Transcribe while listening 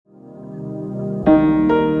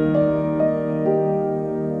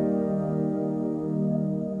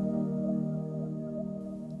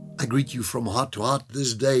greet you from heart to heart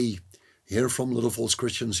this day here from Little Falls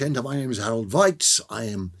Christian Center. My name is Harold Weitz. I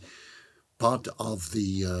am part of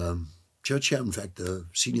the church here, in fact, the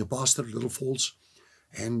senior pastor at Little Falls.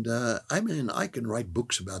 And I can write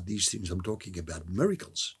books about these things. I'm talking about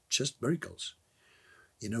miracles, just miracles.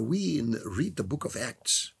 You know, we read the book of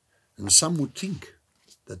Acts, and some would think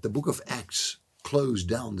that the book of Acts closed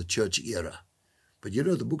down the church era. But you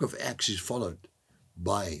know, the book of Acts is followed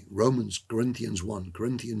by Romans, Corinthians 1,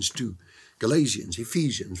 Corinthians 2, Galatians,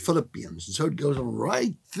 Ephesians, Philippians, and so it goes on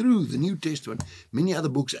right through the New Testament, many other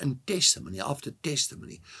books, and testimony after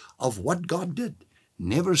testimony of what God did,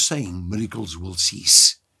 never saying miracles will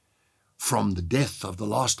cease. From the death of the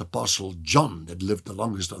last apostle, John, that lived the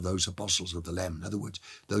longest of those apostles of the Lamb, in other words,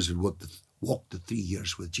 those who walked the 3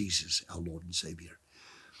 years with Jesus, our Lord and Savior.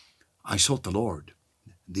 I sought the Lord.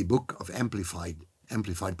 The book of Amplified,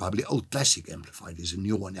 probably Old Classic Amplified, is a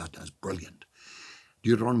new one out now. It's brilliant.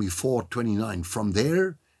 Deuteronomy 4:29. From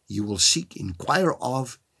there you will seek, inquire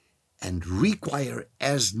of, and require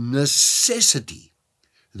as necessity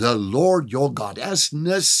the Lord your God. As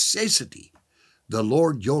necessity the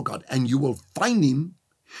Lord your God. And you will find him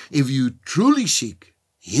if you truly seek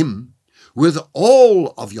him with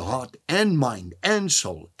all of your heart and mind and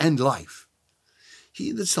soul and life.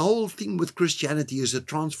 That's the whole thing with Christianity, is a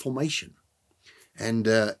transformation. And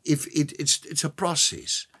it's a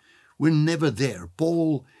process. We're never there.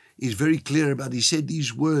 Paul is very clear about it. He said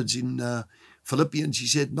these words in Philippians. He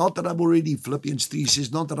said, Philippians 3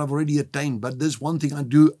 says, not that I've already attained, but this one thing I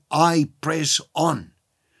do, I press on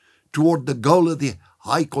toward the goal of the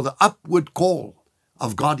high call, the upward call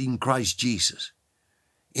of God in Christ Jesus.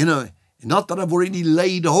 You know, not that I've already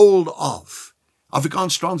laid hold of.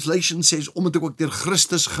 Afrikaans translation says, omdat ek ook deur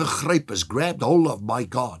Christus gegryp is, grabbed hold of by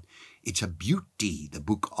God. It's a beauty, the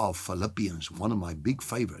book of Philippians, one of my big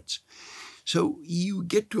favorites. So you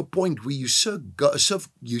get to a point where you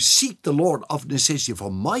seek the Lord of necessity. For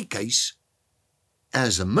my case,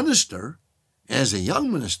 as a minister, as a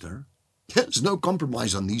young minister, there's no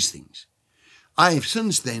compromise on these things. I have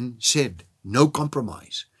since then said, no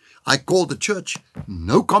compromise. I call the church,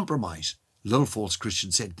 no compromise, Little Falls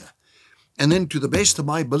Christian Center. And then to the best of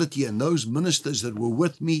my ability, and those ministers that were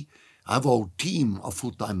with me, I have a whole team of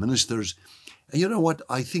full-time ministers. And you know what?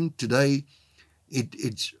 I think today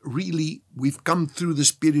it's really, we've come through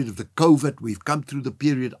this period of the COVID. We've come through the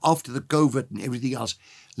period after the COVID and everything else.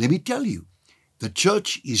 Let me tell you, the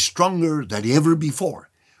church is stronger than ever before.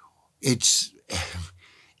 It's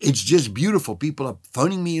just beautiful. People are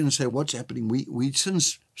phoning me and say, what's happening? We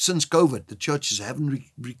since COVID, the churches haven't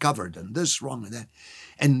recovered, and this, wrong, and that.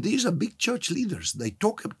 And these are big church leaders. They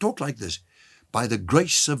talk like this. By the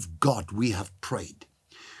grace of God, we have prayed.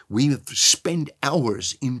 We have spent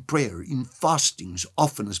hours in prayer, in fastings,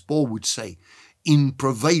 often, as Paul would say, in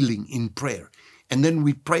prevailing in prayer. And then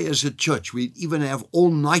we pray as a church. We even have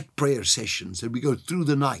all-night prayer sessions that we go through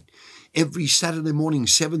the night. Every Saturday morning,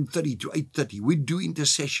 7:30 to 8:30, we do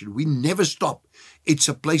intercession. We never stop. It's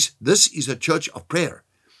a place, this is a church of prayer.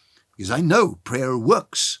 Because I know prayer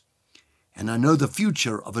works. And I know the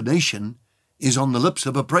future of a nation is on the lips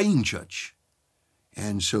of a praying church.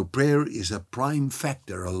 And so prayer is a prime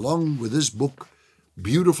factor, along with this book,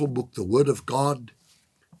 beautiful book, The Word of God.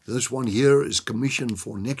 This one here is commissioned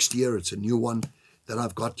for next year. It's a new one that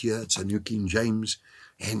I've got here. It's a New King James.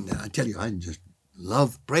 And I tell you, I just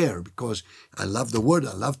love prayer because I love the Word.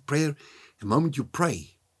 I love prayer. The moment you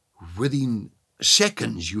pray, within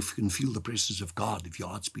seconds, you can feel the presence of God if your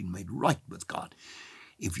heart's been made right with God.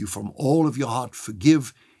 If you from all of your heart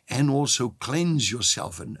forgive and also cleanse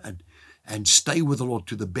yourself and stay with the Lord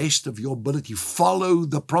to the best of your ability. Follow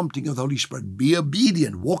the prompting of the Holy Spirit. Be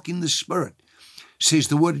obedient. Walk in the Spirit. Says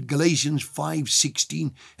the word in Galatians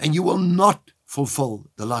 5:16, and you will not fulfill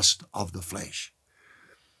the lust of the flesh.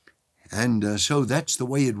 And so that's the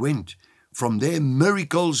way it went. From there,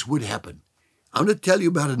 miracles would happen. I'm going to tell you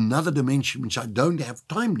about another dimension, which I don't have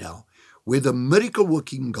time now, where the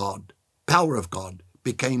miracle-working God, power of God,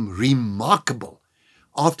 became remarkable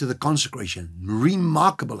after the consecration.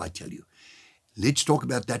 Remarkable, I tell you. Let's talk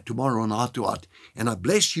about that tomorrow on Heart to Heart. And I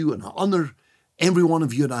bless you and I honor every one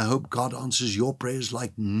of you, and I hope God answers your prayers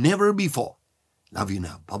like never before. Love you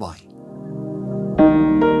now. Bye-bye.